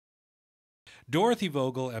Dorothy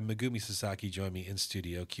Vogel and Megumi Sasaki join me in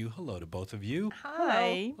Studio Q. Hello to both of you.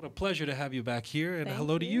 Hi. What a pleasure to have you back here, and Thank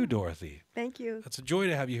hello to you, you. Dorothy. Thank you. It's a joy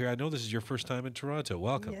to have you here. I know this is your first time in Toronto.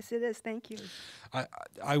 Welcome. Yes, it is. Thank you.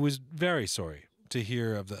 I was very sorry to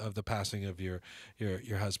hear of the passing of your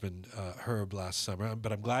husband Herb last summer,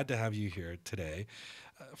 but I'm glad to have you here today.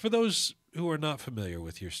 For those who are not familiar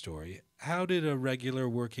with your story, how did a regular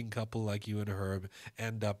working couple like you and Herb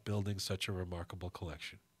end up building such a remarkable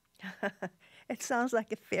collection? It sounds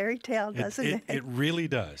like a fairy tale, doesn't it? It really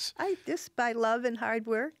does. Just by love and hard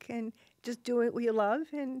work and just doing what you love,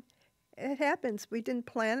 and it happens. We didn't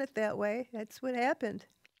plan it that way. That's what happened.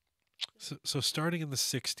 So starting in the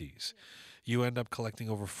 60s, you end up collecting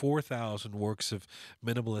over 4,000 works of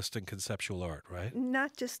minimalist and conceptual art, right?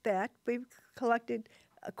 Not just that. We've collected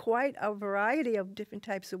quite a variety of different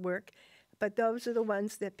types of work, but those are the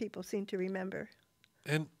ones that people seem to remember.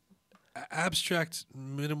 And abstract,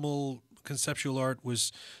 minimal, conceptual art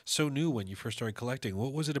was so new when you first started collecting.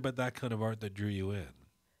 What was it about that kind of art that drew you in?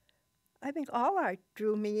 I think all art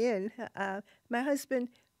drew me in. My husband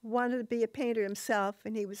wanted to be a painter himself,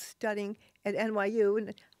 and he was studying at NYU,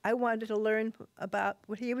 and I wanted to learn about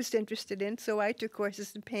what he was interested in, so I took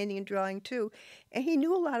courses in painting and drawing too. And he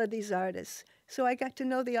knew a lot of these artists, so I got to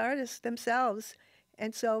know the artists themselves,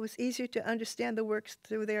 and so it was easier to understand the works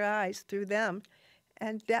through their eyes, through them.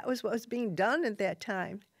 And that was what was being done at that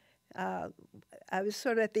time. I was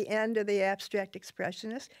sort of at the end of the abstract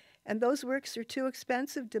expressionist, and those works are too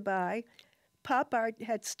expensive to buy. Pop art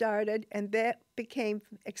had started, and that became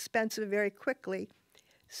expensive very quickly.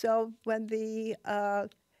 So when the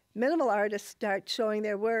minimal artists start showing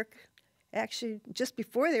their work, actually just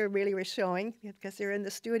before they really were showing, because they were in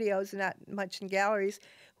the studios, not much in galleries,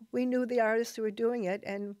 we knew the artists who were doing it,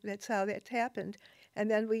 and that's how that happened. And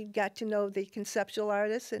then we got to know the conceptual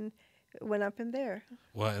artists and went up from there.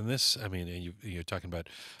 Well, and this, I mean, you're talking about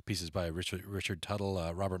pieces by Richard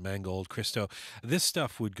Tuttle, Robert Mangold, Christo. This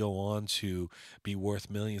stuff would go on to be worth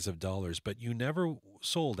millions of dollars, but you never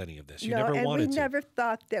sold any of this. You never wanted to. No, and we never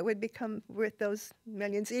thought that would become worth those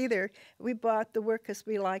millions either. We bought the work because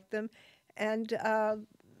we liked them, and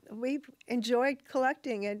we enjoyed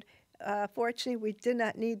collecting, and fortunately, we did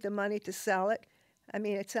not need the money to sell it. I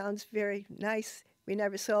mean, it sounds very nice. We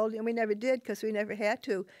never sold, and we never did because we never had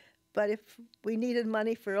to. But if we needed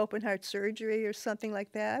money for open heart surgery or something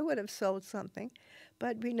like that, I would have sold something.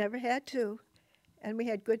 But we never had to. And we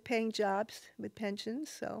had good paying jobs with pensions,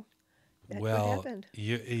 so that's what happened.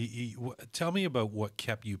 Tell me about what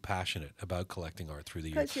kept you passionate about collecting art through the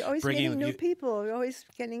years. Because you're always meeting new people. You're always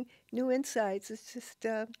getting new insights. It's just,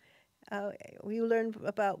 we learn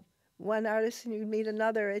about one artist and you meet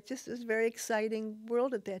another. It just was a very exciting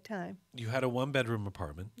world at that time. You had a one-bedroom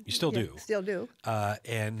apartment. You still do. Still do.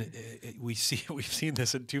 And we've seen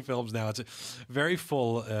this in two films now. It's very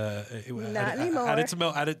full. Not anymore. At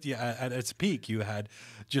its peak, you had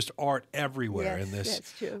just art everywhere in this.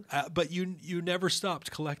 That's true. But you never stopped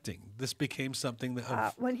collecting. This became something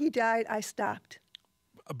that. When he died, I stopped.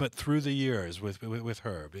 But through the years with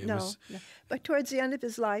Herb, no. But towards the end of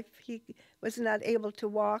his life, he was not able to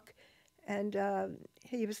walk, and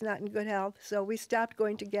he was not in good health. So we stopped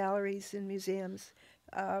going to galleries and museums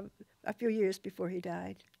a few years before he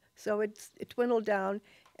died. So it dwindled down,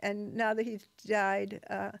 and now that he's died,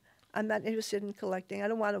 I'm not interested in collecting. I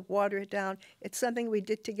don't want to water it down. It's something we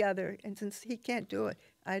did together, and since he can't do it,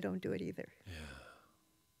 I don't do it either. Yeah.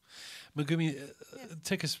 Megumi,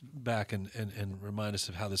 take us back and remind us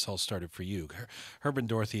of how this all started for you. Herb and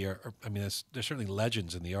Dorothy they're certainly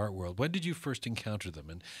legends in the art world. When did you first encounter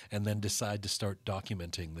them and then decide to start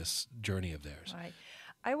documenting this journey of theirs? Right.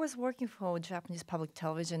 I was working for Japanese public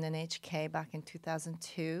television, NHK, back in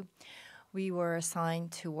 2002. We were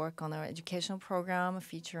assigned to work on our educational program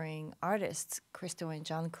featuring artists, Christo and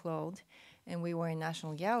Jean-Claude. And we were in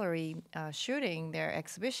National Gallery shooting their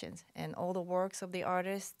exhibitions. And all the works of the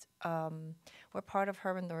artists were part of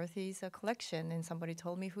Herb and Dorothy's collection. And somebody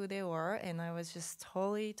told me who they were, and I was just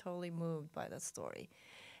totally, totally moved by that story.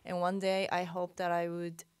 And one day I hoped that I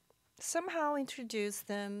would somehow introduce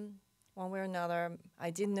them one way or another. I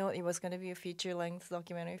didn't know it was going to be a feature-length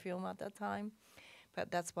documentary film at that time. But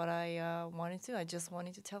that's what I wanted to. I just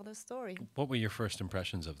wanted to tell the story. What were your first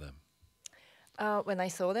impressions of them? When I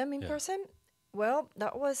saw them in person, well,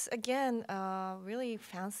 that was, again, a really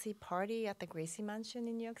fancy party at the Gracie Mansion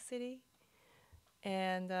in New York City.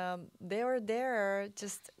 And they were there,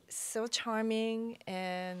 just so charming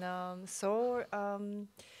and so,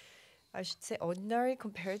 I should say, ordinary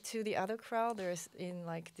compared to the other crowd. They're in,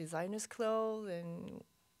 like, designers' clothes and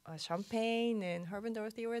champagne, and Herb and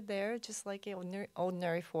Dorothy were there, just like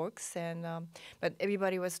ordinary folks, and but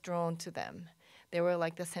everybody was drawn to them. They were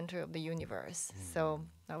like the center of the universe. So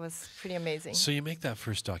that was pretty amazing. So you make that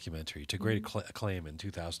first documentary to great acclaim in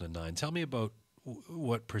 2009. Tell me about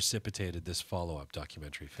what precipitated this follow-up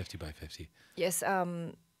documentary, 50 by 50. Yes,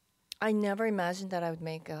 I never imagined that I would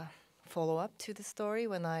make a follow-up to the story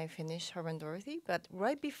when I finished Herb and Dorothy. But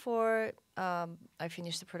right before I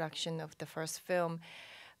finished the production of the first film,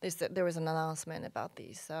 there was an announcement about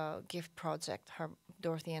this gift project,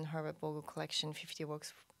 Dorothy and Herbert Vogel collection, 50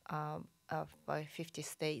 works by 50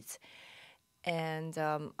 states. And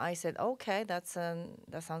I said, okay, that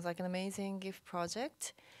sounds like an amazing gift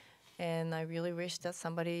project. And I really wish that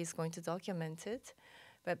somebody is going to document it.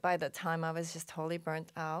 But by that time, I was just totally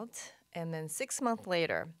burnt out. And then 6 months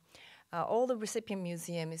later, all the recipient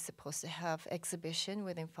museum is supposed to have exhibition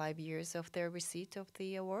within 5 years of their receipt of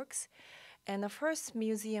the works. And the first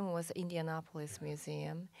museum was Indianapolis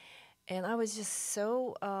Museum. And I was just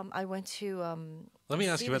so, I went to Let me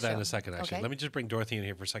ask you about that in a show. second, actually. Okay. Let me just bring Dorothy in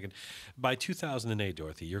here for a second. By 2008,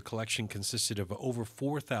 Dorothy, your collection consisted of over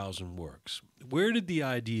 4,000 works. Where did the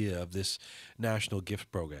idea of this national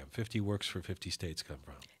gift program, 50 works for 50 states, come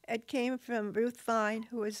from? It came from Ruth Fine,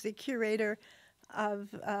 who was the curator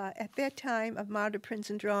of, at that time, of modern prints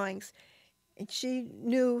and drawings. And she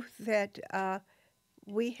knew that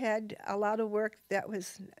we had a lot of work that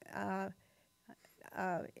was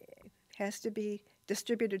has to be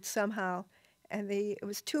distributed somehow, and it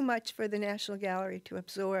was too much for the National Gallery to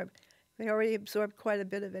absorb. They already absorbed quite a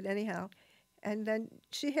bit of it anyhow. And then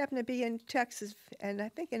she happened to be in Texas, and I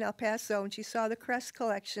think in El Paso, and she saw the Crest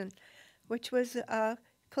collection, which was a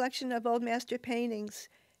collection of old master paintings,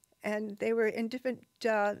 and they were in different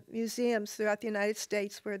museums throughout the United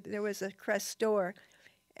States where there was a Crest store,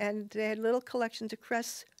 and they had little collections of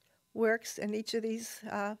Crest works in each of these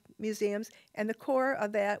museums, and the core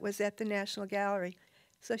of that was at the National Gallery.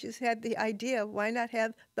 So she's had the idea, why not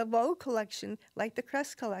have the Vogel collection like the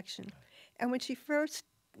Crest collection? And when she first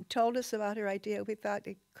told us about her idea, we thought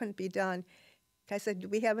it couldn't be done. I said, do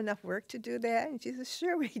we have enough work to do that? And she said,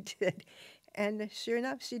 sure we did. And sure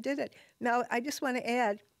enough, she did it. Now, I just want to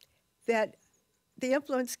add that the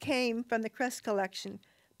influence came from the Crest collection,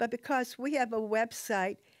 but because we have a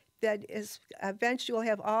website that is eventually will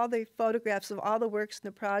have all the photographs of all the works in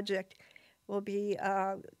the project, will be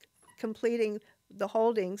completing the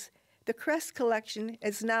holdings. The Crest collection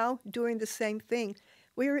is now doing the same thing.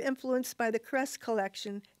 We were influenced by the Crest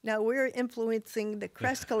collection. Now we're influencing the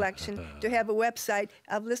Crest collection to have a website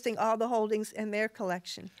of listing all the holdings in their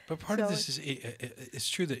collection. But part of this is, it's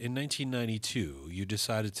true that in 1992, you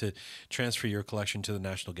decided to transfer your collection to the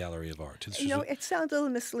National Gallery of Art. You know, it sounds a little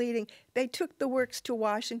misleading. They took the works to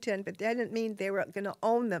Washington, but that didn't mean they were going to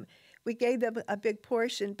own them. We gave them a big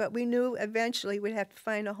portion, but we knew eventually we'd have to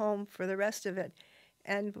find a home for the rest of it.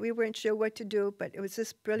 And we weren't sure what to do, but it was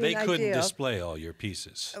this brilliant idea. They couldn't display all your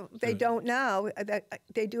pieces. They don't now.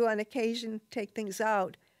 They do on occasion take things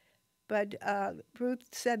out. But Ruth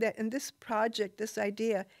said that in this project, this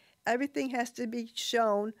idea, everything has to be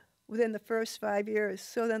shown within the first 5 years.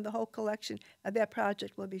 So then the whole collection of that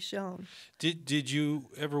project will be shown. Did you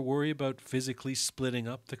ever worry about physically splitting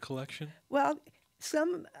up the collection? Well,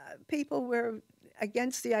 some people were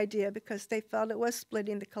against the idea because they felt it was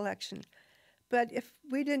splitting the collection. But if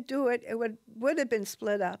we didn't do it, it would have been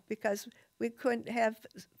split up because we couldn't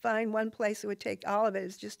find one place that would take all of it.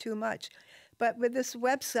 It's just too much. But with this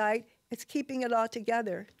website, it's keeping it all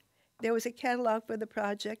together. There was a catalog for the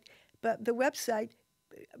project, but the website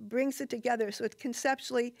brings it together. So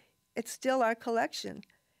conceptually, it's still our collection.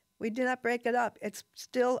 We did not break it up. It's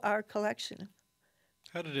still our collection.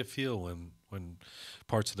 How did it feel when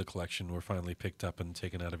parts of the collection were finally picked up and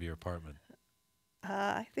taken out of your apartment?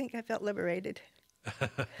 I think I felt liberated.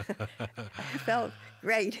 I felt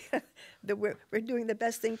great. We're doing the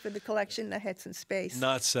best thing for the collection. I had some space.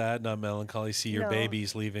 Not sad, not melancholy. See your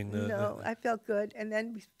babies leaving the... No, I felt good. And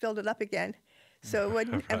then we filled it up again. So it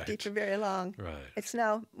wasn't empty for very long. Right. It's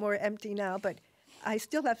now more empty now. But I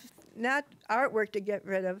still have not artwork to get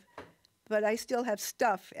rid of, but I still have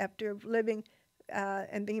stuff. After living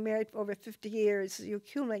and being married for over 50 years, you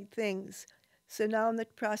accumulate things. So now I'm in the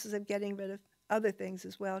process of getting rid of other things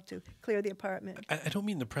as well to clear the apartment. I don't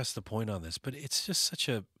mean to press the point on this, but it's just such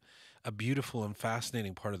a beautiful and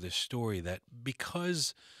fascinating part of this story that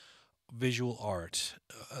because visual art,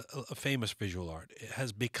 a famous visual art,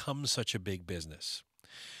 has become such a big business,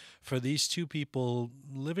 for these two people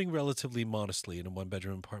living relatively modestly in a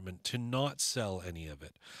one-bedroom apartment to not sell any of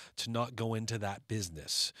it, to not go into that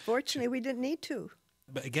business. Fortunately, we didn't need to.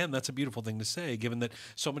 but again, that's a beautiful thing to say, given that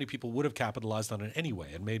so many people would have capitalized on it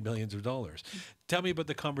anyway and made millions of dollars. Tell me about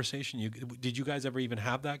the conversation. Did you guys ever even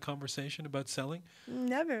have that conversation about selling?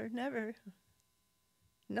 Never, never.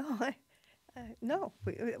 No, no.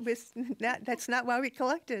 That's not why we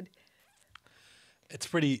collected. It's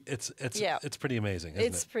pretty. Yeah. It's pretty amazing, isn't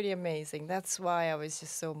It's it? pretty amazing. That's why I was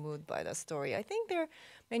just so moved by that story. I think there are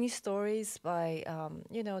many stories by,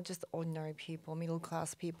 just ordinary people, middle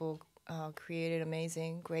class people, created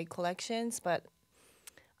amazing, great collections. But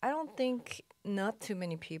I don't think not too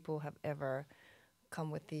many people have ever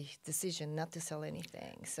come with the decision not to sell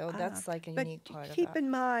anything. So that's like a But unique part of keep that. in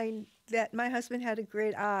mind that my husband had a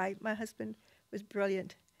great eye. My husband was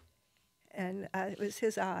brilliant, and it was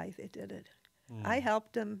his eye that did it. I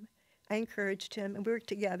helped him, I encouraged him, and we worked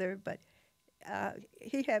together. But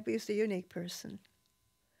he was a unique person,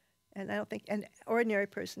 and I don't think an ordinary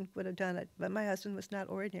person would have done it. But my husband was not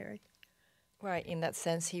ordinary. Right. In that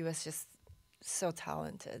sense, he was just so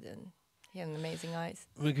talented and he had amazing eyes.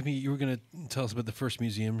 Megumi, you were going to tell us about the first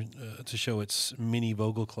museum to show its mini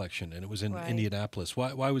Vogel collection, and it was in Right. Indianapolis.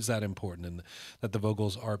 Why was that important, and that the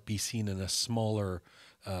Vogels' art be seen in a smaller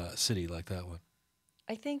city like that one?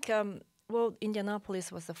 I think, Indianapolis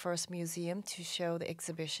was the first museum to show the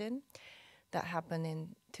exhibition that happened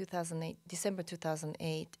in 2008, December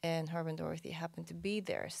 2008, and Herb and Dorothy happened to be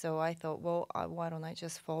there. So I thought, well, why don't I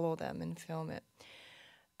just follow them and film it?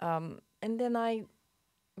 And then I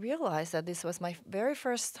realized that this was my very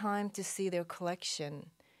first time to see their collection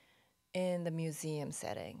in the museum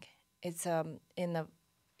setting. It's in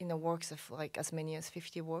the works of like as many as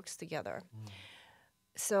 50 works together.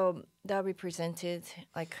 So that represented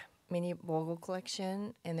like mini Vogel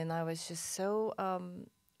collection, and then I was just so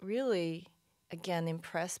really again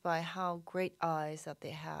impressed by how great eyes that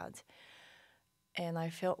they had, and I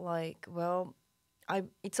felt like, well,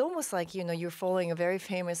 it's almost like you're following a very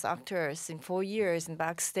famous actors in 4 years and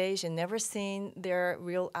backstage and never seen their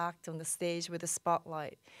real act on the stage with a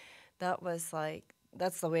spotlight.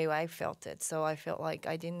 That's the way I felt it. So I felt like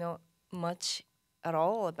I didn't know much at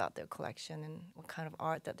all about their collection and what kind of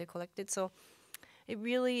art that they collected. So it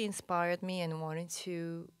really inspired me and wanted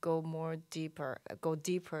to go deeper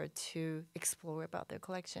to explore about their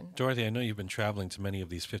collection. Dorothy, I know you've been traveling to many of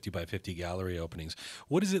these 50 by 50 gallery openings.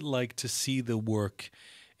 What is it like to see the work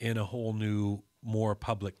in a whole new, more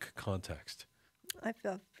public context? I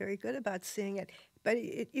felt very good about seeing it. But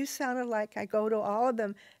you sounded like I go to all of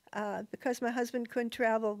them. Because my husband couldn't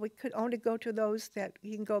travel, we could only go to those that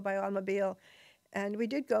he can go by automobile. And we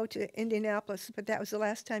did go to Indianapolis, but that was the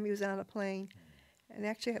last time he was on a plane. And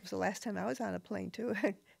actually, it was the last time I was on a plane, too,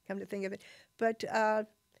 come to think of it. But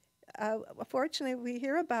fortunately, we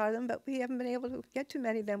hear about them, but we haven't been able to get to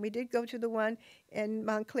many of them. We did go to the one in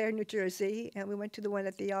Montclair, New Jersey, and we went to the one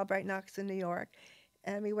at the Albright Knox in New York.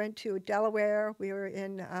 And we went to Delaware. We were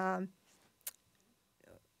in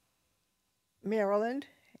Maryland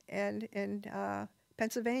and in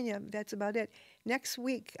Pennsylvania. That's about it. Next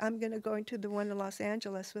week, I'm going to go into the one in Los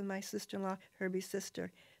Angeles with my sister-in-law, Herbie's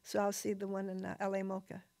sister. So I'll see the one in L.A.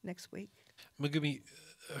 Mocha next week. Megumi,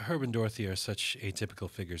 Herb and Dorothy are such atypical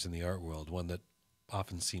figures in the art world, one that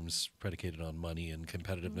often seems predicated on money and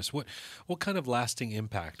competitiveness. What kind of lasting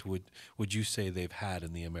impact would you say they've had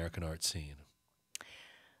in the American art scene?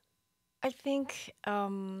 I think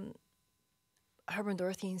Herb and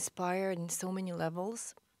Dorothy inspired in so many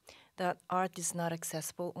levels that art is not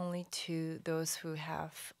accessible only to those who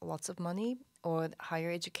have lots of money or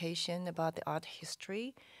higher education about the art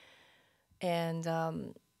history. And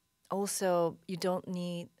also, you don't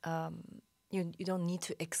need you don't need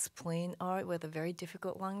to explain art with a very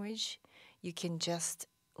difficult language. You can just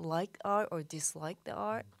like art or dislike the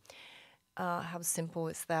art. How simple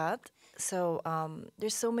is that? So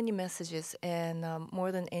there's so many messages, and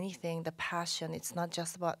more than anything, the passion. It's not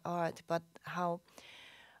just about art, but how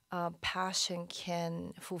passion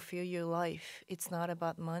can fulfill your life. It's not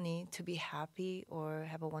about money to be happy or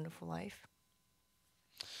have a wonderful life.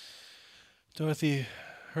 Dorothy,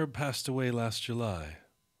 Herb passed away last July,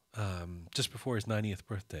 just before his 90th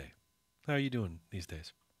birthday. How are you doing these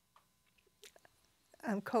days?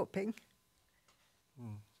 I'm coping.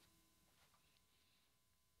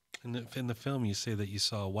 In the film, you say that you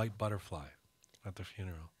saw a white butterfly at the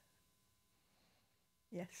funeral.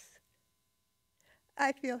 Yes.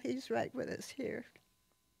 I feel he's right with us here,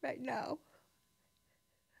 right now.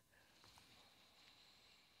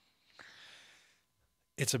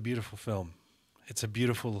 It's a beautiful film. It's a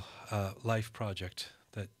beautiful life project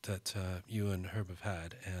that you and Herb have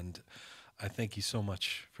had, and I thank you so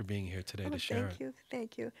much for being here today to share it.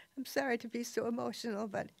 Thank you. I'm sorry to be so emotional,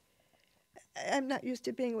 but I'm not used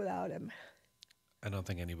to being without him. I don't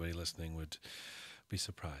think anybody listening would be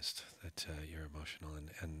surprised that you're emotional,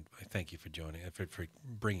 and I thank you for joining, for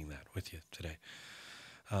bringing that with you today.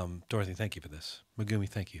 Dorothy, thank you for this. Megumi,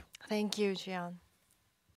 thank you. Thank you, Gian.